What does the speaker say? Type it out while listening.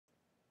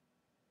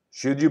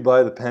Should you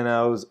buy the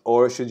penthouse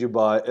or should you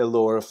buy a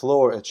lower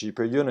floor, a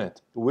cheaper unit?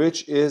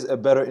 Which is a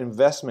better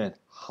investment?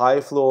 High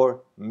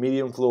floor,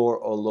 medium floor,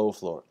 or low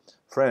floor?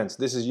 Friends,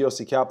 this is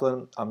Yossi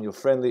Kaplan. I'm your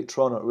friendly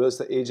Toronto real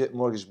estate agent,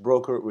 mortgage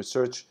broker,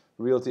 research,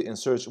 realty, and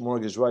search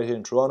mortgage right here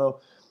in Toronto.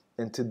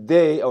 And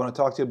today I want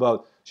to talk to you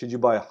about, should you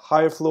buy a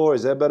higher floor?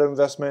 Is that a better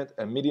investment?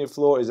 A medium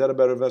floor? Is that a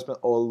better investment?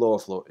 Or a lower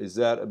floor? Is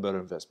that a better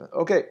investment?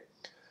 Okay.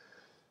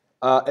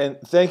 And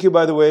thank you,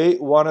 by the way,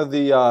 one of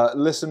the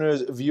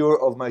listeners, viewer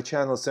of my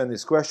channel sent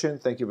this question.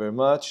 Thank you very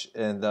much.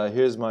 And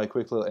here's my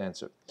quick little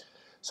answer.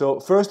 So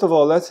first of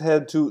all, let's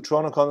head to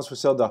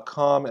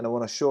TorontoCondosForSale.com, and I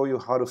want to show you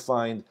how to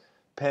find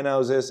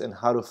penthouses and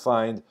how to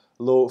find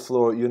low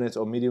floor units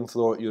or medium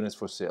floor units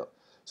for sale.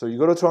 So you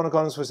go to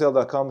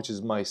TorontoCondosForSale.com, which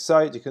is my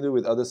site. You can do it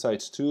with other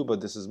sites too,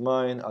 but this is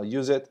mine. I'll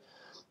use it.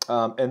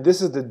 And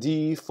this is the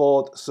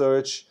default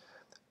search.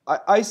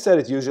 I set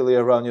it usually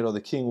around,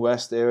 the King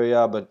West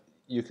area, but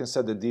you can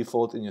set the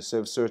default in your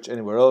search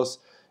anywhere else,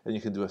 and you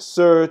can do a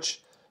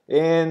search.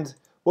 And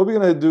what we're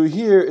going to do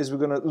here is we're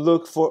going to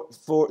look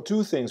for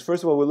two things.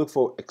 First of all, we look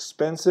for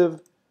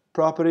expensive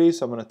properties.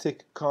 So I'm going to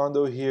take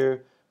condo here.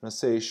 I'm going to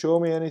say, show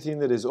me anything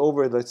that is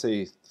over, let's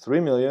say, 3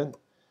 million.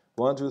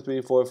 1, 2,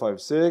 3, 4,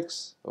 5,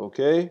 6.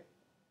 Okay,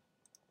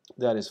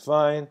 that is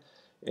fine.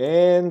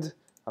 And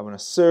I'm going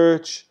to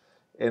search.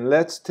 And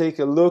let's take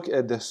a look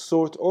at the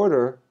sort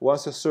order.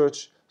 Once the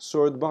search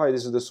sort by,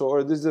 this is the sort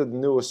order. These are the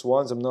newest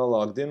ones. I'm not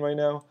logged in right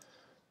now.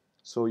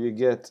 So you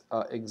get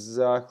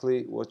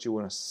exactly what you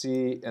want to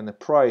see, and the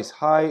price,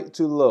 high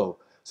to low.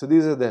 So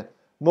these are the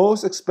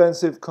most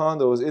expensive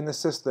condos in the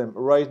system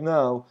right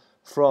now,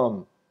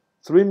 from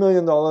 $3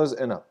 million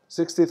and up.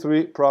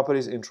 63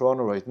 properties in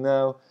Toronto right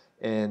now.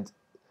 And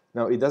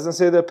now it doesn't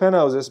say they're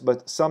penthouses,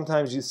 but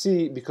sometimes you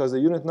see, because the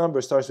unit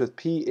number starts with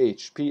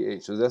PH,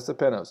 so that's the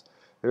penthouse.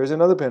 There's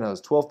another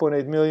penthouse,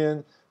 12.8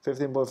 million,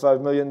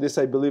 15.5 million. This,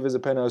 I believe, is a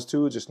penthouse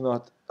too, just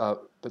not,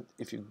 but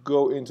if you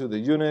go into the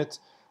unit,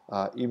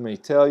 it may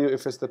tell you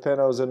if it's the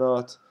penthouse or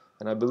not.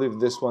 And I believe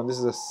this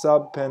is a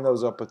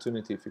sub-penthouse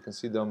opportunity. If you can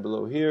see down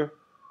below here,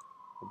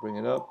 I'll bring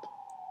it up.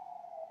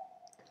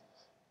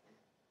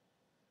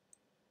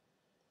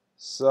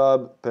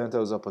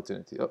 Sub-penthouse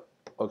opportunity. Oh,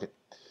 okay.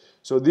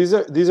 So these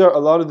are a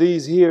lot of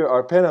these here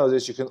are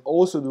penthouses. You can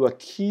also do a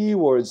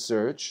keyword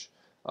search,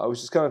 which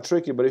is kind of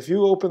tricky. But if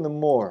you open the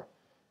more,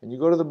 and you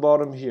go to the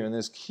bottom here, and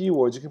there's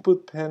keywords, you can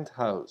put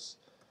penthouse.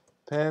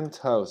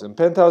 Penthouse. And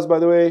penthouse, by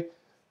the way,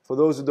 for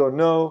those who don't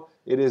know,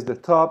 it is the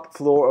top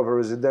floor of a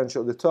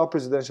residential, the top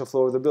residential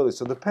floor of the building.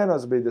 So the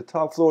penthouse will be the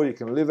top floor you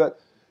can live at.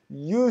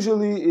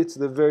 Usually, it's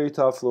the very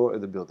top floor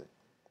of the building.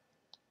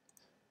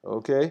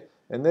 Okay?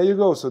 And there you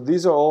go. So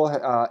these are all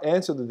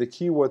answered to the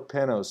keyword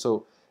penthouse.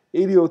 So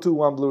 8002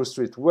 One Bloor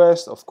Street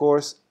West, of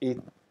course, it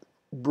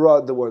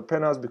brought the word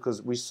penthouse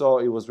because we saw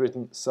it was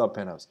written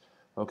sub-penthouse.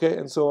 Okay,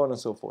 and so on and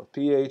so forth.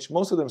 PH,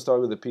 most of them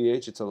start with a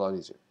PH, it's a lot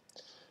easier.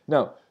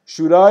 Now,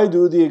 should I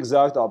do the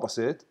exact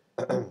opposite?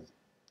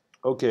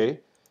 Okay,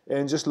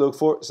 and just look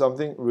for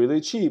something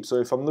really cheap. So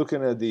if I'm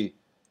looking at the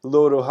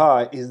low to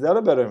high, is that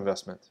a better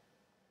investment?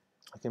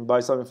 I can buy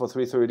something for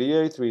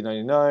 $338,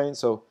 $399,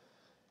 so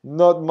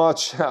not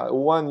much.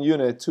 One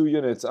unit, 2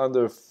 units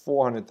under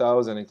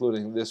 $400,000,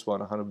 including this one,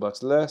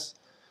 $100 less.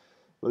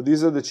 But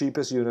these are the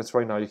cheapest units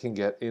right now you can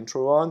get in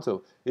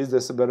Toronto. Is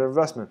this a better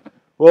investment?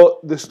 Well,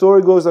 the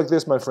story goes like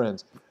this, my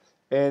friends.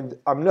 And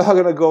I'm not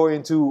going to go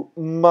into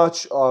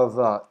much of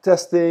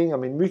testing. I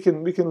mean, we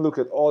can look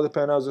at all the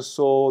penthouses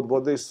sold,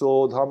 what they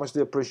sold, how much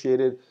they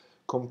appreciated,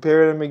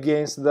 compare them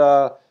against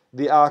the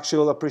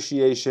actual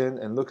appreciation,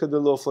 and look at the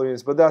low floor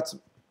units. But that's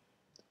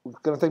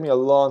going to take me a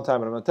long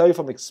time. And I'm going to tell you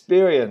from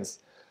experience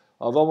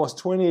of almost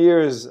 20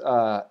 years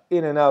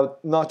in and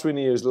out, not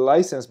 20 years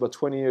licensed, but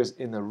 20 years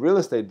in the real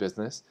estate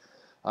business.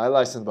 I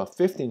licensed about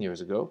 15 years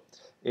ago.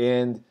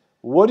 And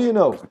what do you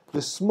know?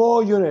 The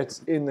small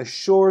units in the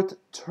short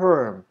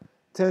term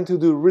tend to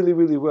do really,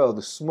 really well.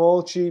 The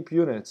small, cheap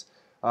units.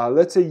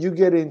 Let's say you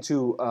get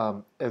into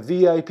a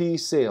VIP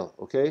sale,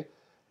 okay?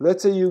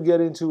 Let's say you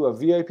get into a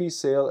VIP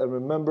sale, and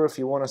remember, if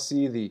you want to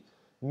see the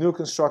new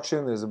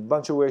construction, there's a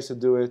bunch of ways to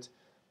do it.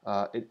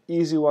 An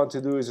easy one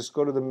to do is just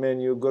go to the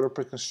menu, go to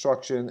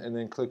pre-construction, and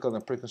then click on the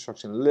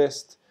pre-construction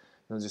list,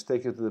 and it'll just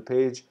take you to the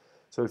page.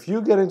 So if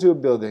you get into a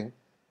building,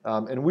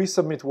 and we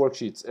submit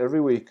worksheets every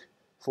week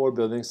for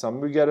buildings,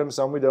 some we get them,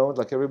 some we don't,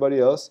 like everybody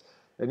else.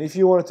 And if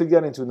you wanted to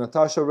get into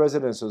Natasha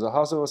Residences, or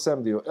House of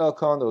Assembly, or L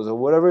Condos, or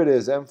whatever it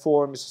is,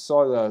 M4,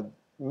 Mississauga,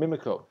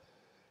 Mimico,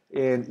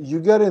 and you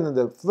get in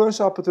the first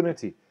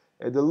opportunity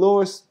at the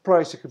lowest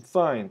price you can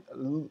find,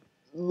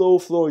 low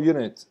floor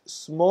unit,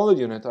 smaller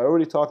unit. I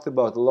already talked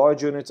about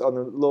large units on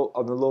the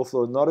low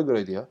floor, not a good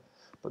idea,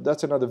 but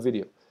that's another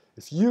video.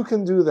 If you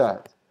can do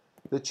that,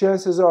 the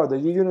chances are that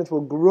your unit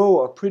will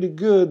grow pretty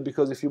good,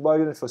 because if you buy a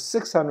unit for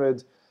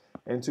 $600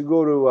 and to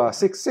go to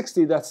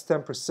 $660, that's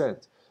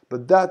 10%.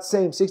 But that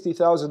same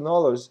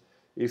 $60,000,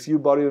 if you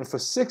bought a unit for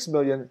 $6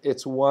 million,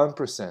 it's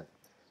 1%.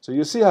 So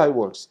you see how it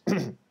works.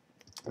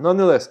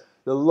 Nonetheless,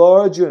 the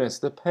large units,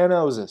 the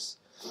penthouses,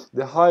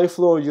 the high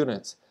floor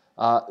units,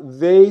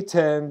 They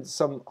tend,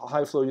 some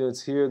high floor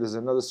units here, there's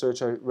another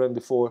search I ran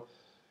before,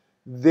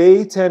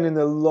 they tend in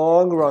the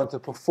long run to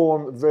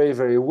perform very,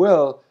 very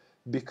well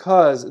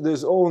because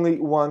there's only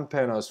one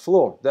penthouse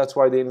floor. That's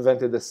why they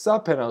invented the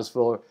sub-penthouse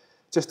floor,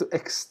 just to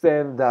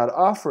extend that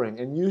offering.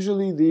 And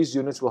usually these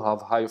units will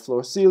have high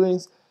floor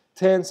ceilings,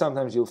 10,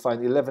 sometimes you'll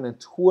find 11 and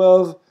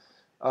 12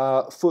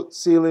 foot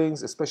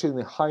ceilings, especially in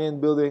the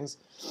high-end buildings,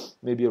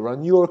 maybe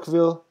around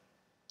Yorkville.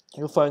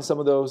 You'll find some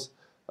of those.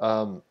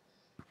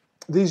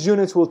 These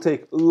units will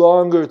take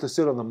longer to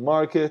sit on the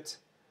market,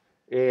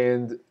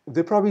 and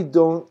they probably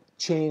don't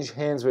change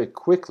hands very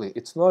quickly.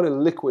 It's not a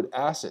liquid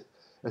asset.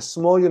 A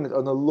small unit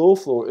on the low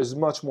floor is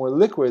much more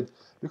liquid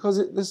because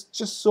there's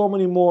just so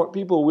many more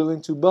people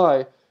willing to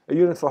buy a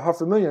unit for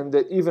 $500,000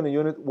 than even a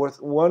unit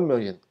worth $1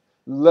 million,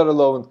 let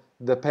alone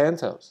the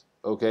penthouse,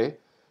 okay?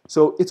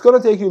 So it's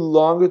going to take you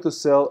longer to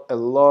sell a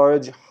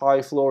large,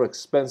 high floor,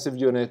 expensive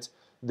unit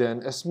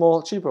than a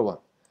small, cheaper one.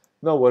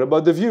 Now, what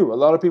about the view? A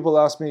lot of people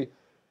ask me,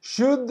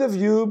 should the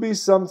view be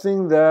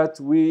something that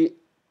we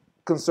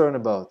concern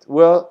about?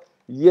 Well,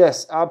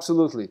 yes,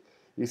 absolutely.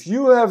 If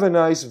you have a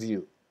nice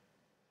view,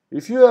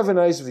 and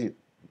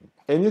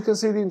you can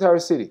see the entire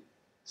city,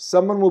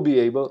 someone will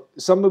be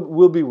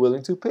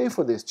willing to pay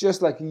for this,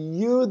 just like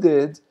you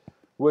did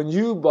when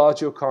you bought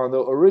your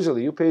condo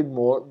originally. You paid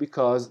more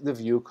because the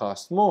view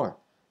cost more,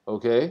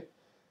 okay?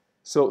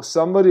 So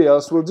somebody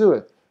else will do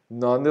it.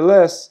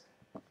 Nonetheless,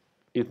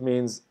 it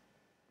means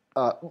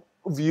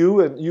view,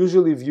 and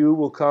usually view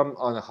will come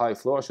on a high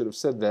floor. I should have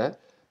said that.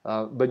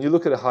 But you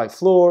look at a high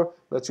floor,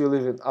 let's say you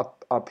live in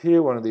up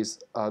here, one of these,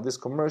 this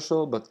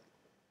commercial, but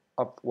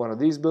up one of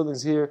these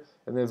buildings here,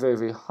 and then very,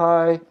 very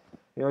high.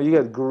 You know, you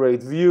get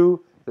great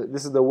view.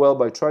 This is the well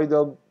by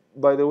Tridel,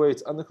 by the way.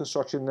 It's under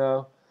construction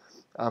now.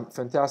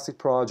 Fantastic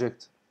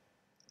project.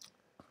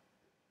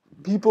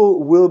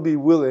 People will be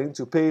willing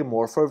to pay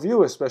more for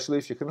view, especially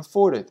if you can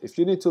afford it. If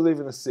you need to live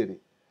in a city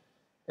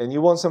and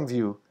you want some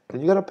view,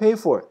 then you got to pay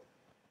for it.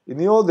 In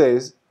the old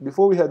days,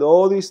 before we had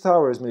all these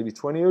towers, maybe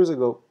 20 years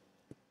ago,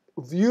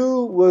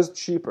 view was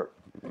cheaper.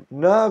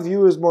 Now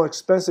view is more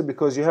expensive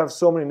because you have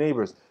so many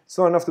neighbors. It's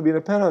not enough to be in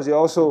a penthouse. You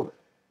also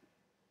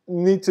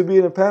need to be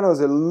in a penthouse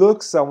that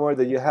looks somewhere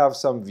that you have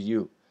some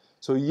view.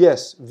 So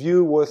yes,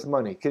 view worth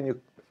money. Can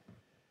you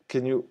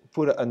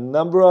put a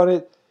number on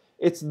it?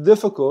 It's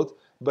difficult,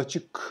 but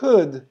you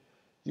could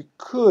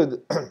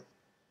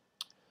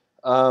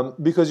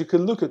because you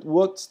can look at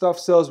what stuff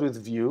sells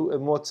with view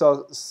and what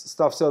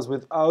stuff sells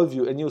without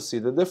view, and you'll see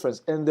the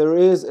difference. And there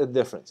is a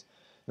difference.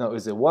 Now,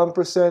 is it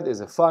 1%? Is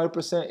it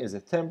 5%? Is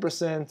it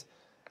 10%?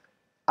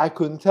 I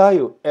couldn't tell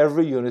you.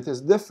 Every unit is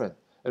different.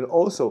 And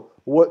also,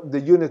 what the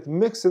unit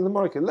mix in the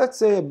market. Let's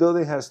say a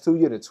building has two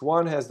units.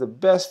 One has the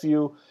best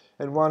view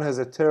and one has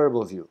a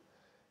terrible view.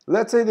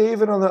 Let's say they're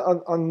even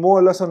on more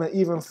or less on an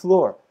even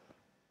floor.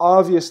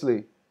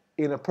 Obviously,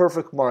 in a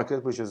perfect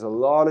market, which is a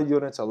lot of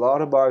units, a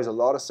lot of buyers, a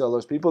lot of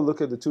sellers, people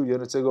look at the two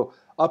units and go,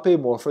 I'll pay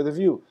more for the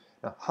view.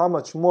 Now, how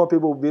much more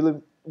people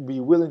will be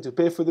willing to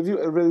pay for the view?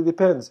 It really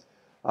depends.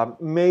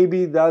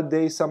 Maybe that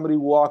day somebody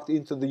walked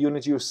into the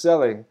unit you're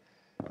selling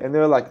and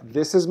they're like,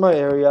 this is my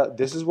area,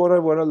 this is where I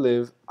want to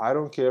live, I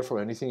don't care for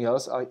anything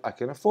else, I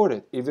can afford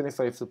it. Even if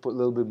I have to put a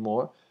little bit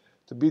more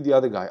to be the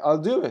other guy, I'll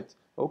do it.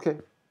 Okay.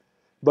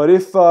 But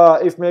if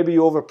maybe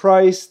you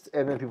overpriced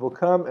and then people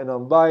come and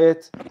don't buy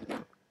it,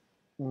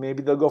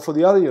 maybe they'll go for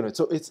the other unit.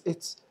 So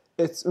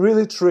it's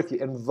really tricky,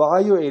 and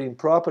valuating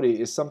property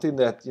is something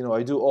that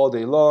I do all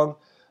day long,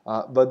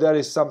 but that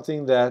is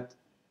something that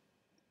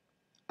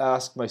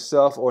ask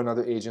myself or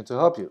another agent to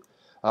help you.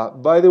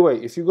 By the way,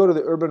 if you go to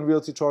the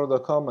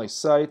urbanrealtytoronto.com, my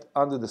site,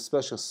 under the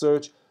special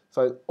search,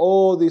 find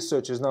all these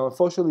searches. Now,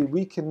 unfortunately,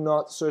 we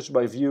cannot search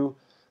by view.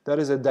 That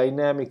is a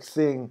dynamic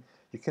thing.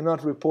 You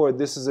cannot report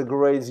this is a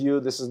great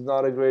view, this is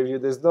not a great view.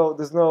 There's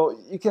no,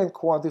 you can't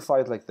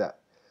quantify it like that.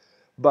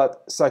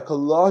 But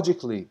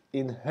psychologically,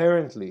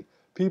 inherently,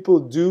 people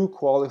do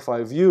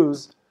qualify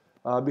views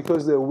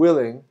because they're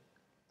willing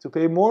to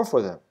pay more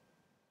for them.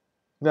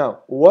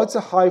 Now, what's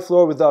a high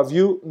floor without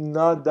view?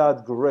 Not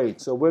that great.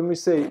 So when we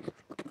say,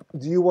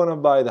 do you want to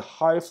buy the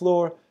high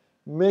floor?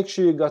 Make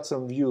sure you got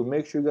some view.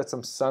 Make sure you got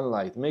some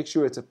sunlight. Make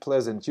sure it's a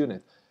pleasant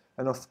unit.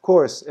 And of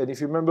course, and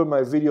if you remember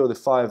my video, the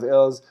 5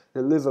 L's,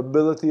 the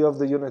livability of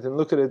the unit, and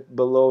look at it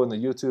below in the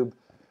YouTube,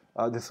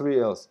 the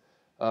 3 L's.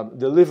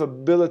 The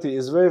livability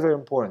is very, very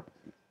important.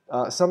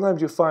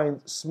 Sometimes you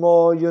find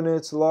small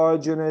units,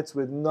 large units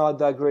with not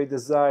that great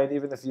design,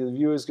 even if your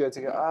view is good,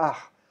 you go,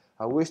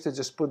 I wish they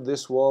just put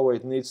this wall where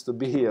it needs to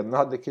be and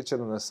not the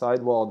kitchen on the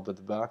side wall, but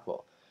the back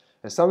wall.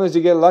 And sometimes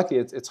you get lucky.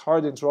 It's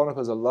hard in Toronto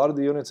because a lot of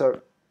the units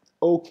are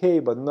okay,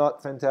 but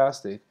not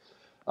fantastic.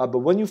 But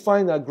when you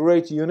find a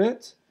great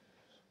unit,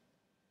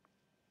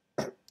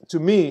 to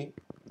me,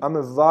 I'm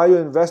a value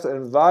investor,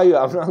 and value,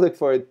 I'm not looking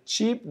for a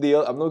cheap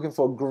deal, I'm looking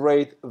for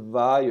great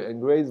value, and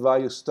great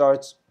value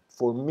starts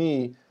for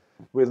me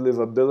with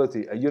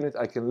livability, a unit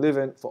I can live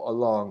in for a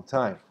long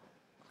time.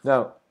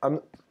 Now,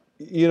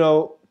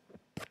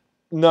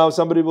 now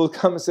somebody will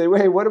come and say,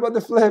 wait, what about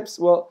the flips?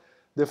 Well,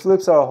 The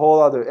flips are a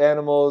whole other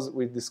animals.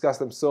 We discuss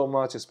them so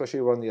much, especially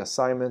around the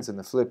assignments and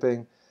the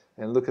flipping,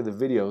 and look at the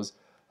videos.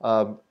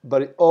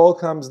 But it all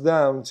comes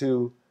down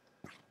to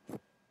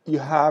you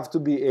have to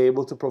be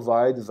able to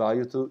provide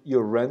value to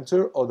your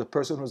renter or the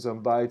person who's going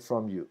to buy it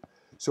from you.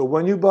 So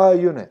when you buy a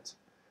unit,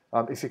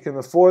 if you can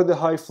afford the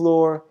high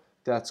floor,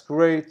 that's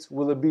great.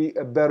 Will it be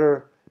a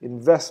better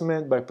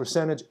investment by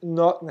percentage?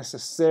 Not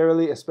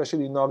necessarily,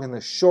 especially not in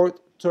the short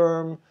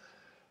term.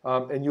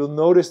 And you'll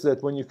notice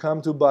that when you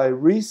come to buy a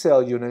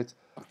resale unit,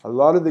 a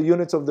lot of the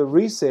units of the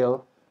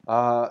resale,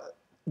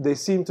 they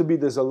seem to be,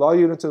 there's a lot of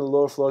units in the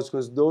lower floors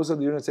because those are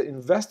the units that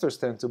investors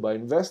tend to buy.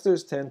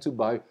 Investors tend to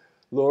buy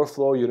lower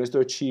floor units.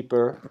 They're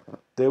cheaper.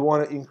 They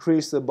want to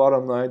increase the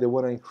bottom line. They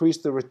want to increase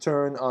the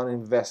return on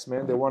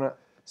investment. They want to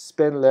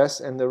spend less,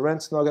 and the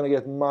rent's not going to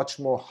get much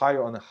more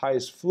higher on the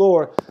highest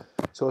floor.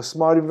 So a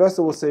smart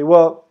investor will say,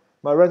 well,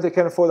 my renter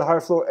can't afford the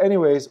higher floor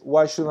anyways.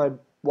 Why should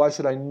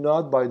I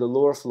not buy the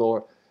lower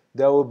floor?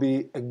 That will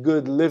be a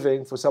good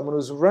living for someone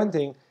who's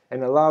renting,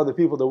 and allow the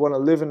people that want to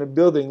live in a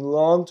building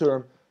long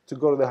term to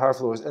go to the higher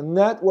floors. And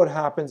that's what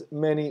happens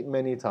many,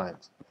 many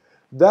times.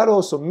 That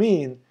also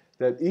means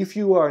that if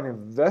you are an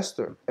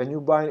investor and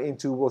you buy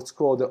into what's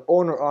called the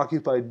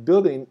owner-occupied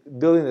building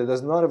that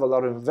does not have a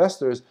lot of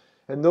investors,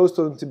 and those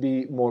tend to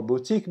be more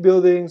boutique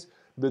buildings,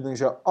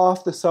 buildings are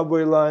off the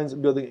subway lines,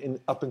 building in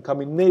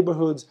up-and-coming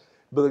neighborhoods,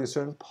 building in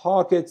certain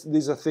pockets.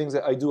 These are things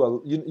that I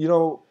do. You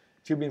know,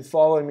 if you've been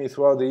following me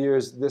throughout the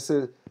years,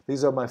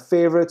 these are my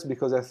favorites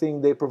because I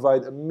think they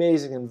provide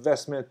amazing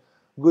investment,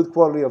 good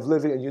quality of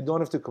living, and you don't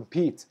have to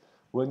compete.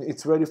 When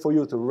it's ready for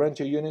you to rent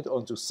your unit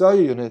or to sell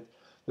your unit,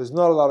 there's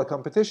not a lot of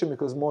competition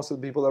because most of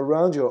the people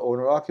around you are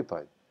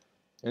owner-occupied.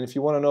 And if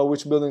you want to know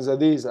which buildings are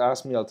these,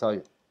 ask me, I'll tell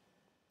you.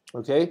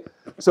 Okay?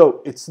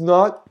 So it's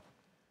not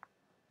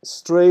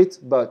straight,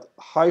 but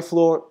high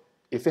floor.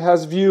 If it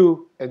has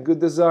view and good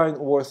design,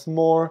 worth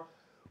more.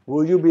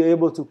 Will you be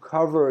able to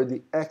cover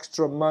the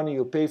extra money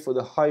you pay for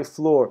the high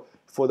floor?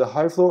 For the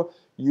high floor,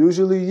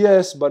 usually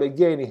yes, but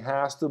again, it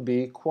has to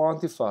be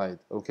quantified,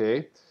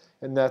 okay?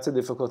 And that's a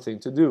difficult thing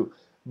to do.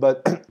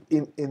 But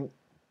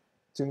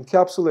to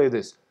encapsulate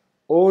this,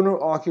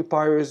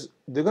 owner-occupiers,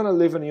 they're going to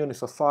live in a unit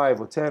for 5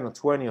 or 10 or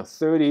 20 or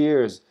 30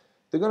 years.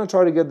 They're going to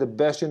try to get the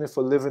best unit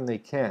for living they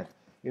can.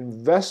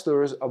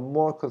 Investors are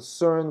more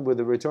concerned with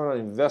the return on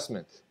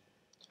investment.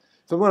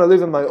 If I'm going to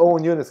live in my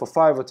own unit for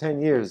 5 or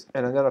 10 years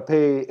and I'm going to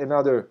pay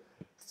another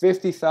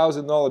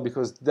 $50,000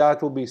 because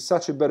that will be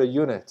such a better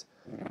unit,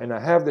 and I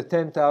have the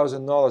 $10,000,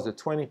 the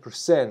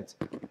 20%,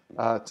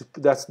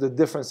 that's the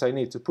difference I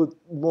need to put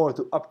more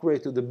to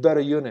upgrade to the better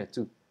unit,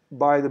 to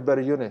buy the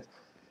better unit.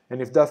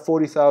 And if that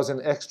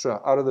 40,000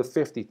 extra out of the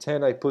 50,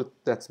 10 I put,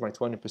 that's my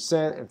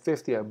 20%, and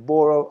 50 I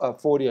borrow,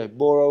 40 I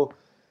borrow,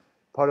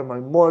 part of my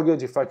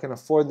mortgage. If I can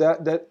afford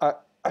that,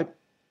 I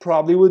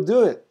probably would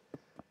do it.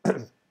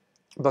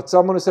 But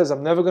someone who says,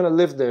 I'm never going to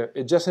live there,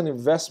 it's just an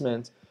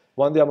investment,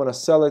 one day I'm going to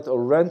sell it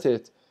or rent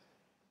it,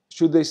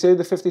 should they say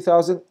the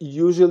 50,000?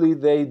 Usually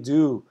they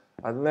do,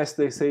 unless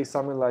they say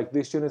something like,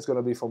 this unit's going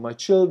to be for my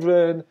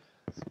children,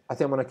 I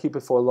think I'm going to keep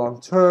it for a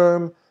long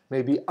term,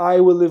 maybe I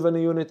will live in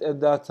a unit at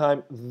that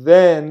time.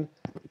 Then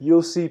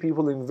you'll see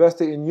people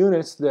investing in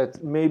units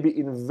that maybe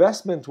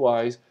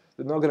investment-wise,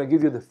 they're not going to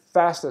give you the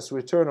fastest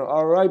return on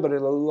ROI, but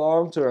in the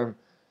long term,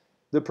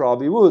 they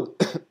probably would.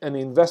 And the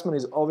investment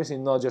is obviously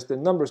not just the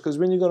numbers, because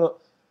when you're going to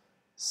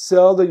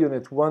sell the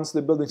unit once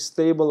the building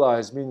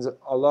stabilized, means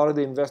a lot of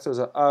the investors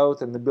are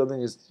out and the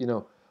building is,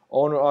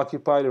 owner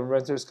occupied and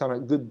renters, kind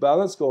of good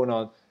balance going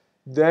on,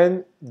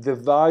 then the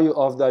value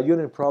of that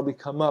unit probably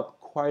come up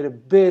quite a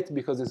bit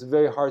because it's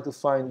very hard to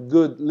find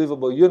good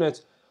livable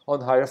units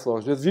on higher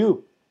floors with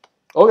view.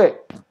 Okay,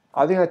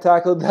 I think I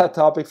tackled that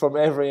topic from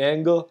every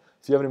angle.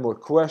 If you have any more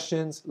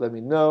questions, let me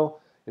know.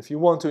 If you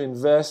want to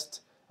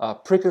invest,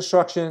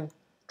 pre-construction,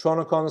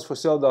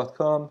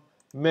 TorontoCondosForSale.com,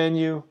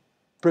 menu,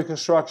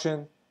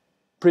 pre-construction,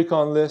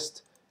 pre-con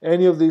list,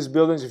 any of these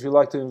buildings, if you'd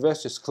like to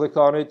invest, just click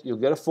on it. You'll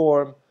get a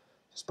form.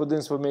 Just put the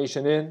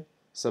information in,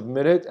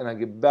 submit it, and I'll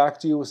get back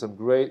to you with some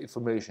great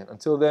information.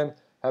 Until then,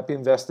 happy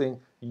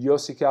investing.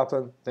 Yossi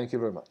Kaplan, thank you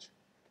very much.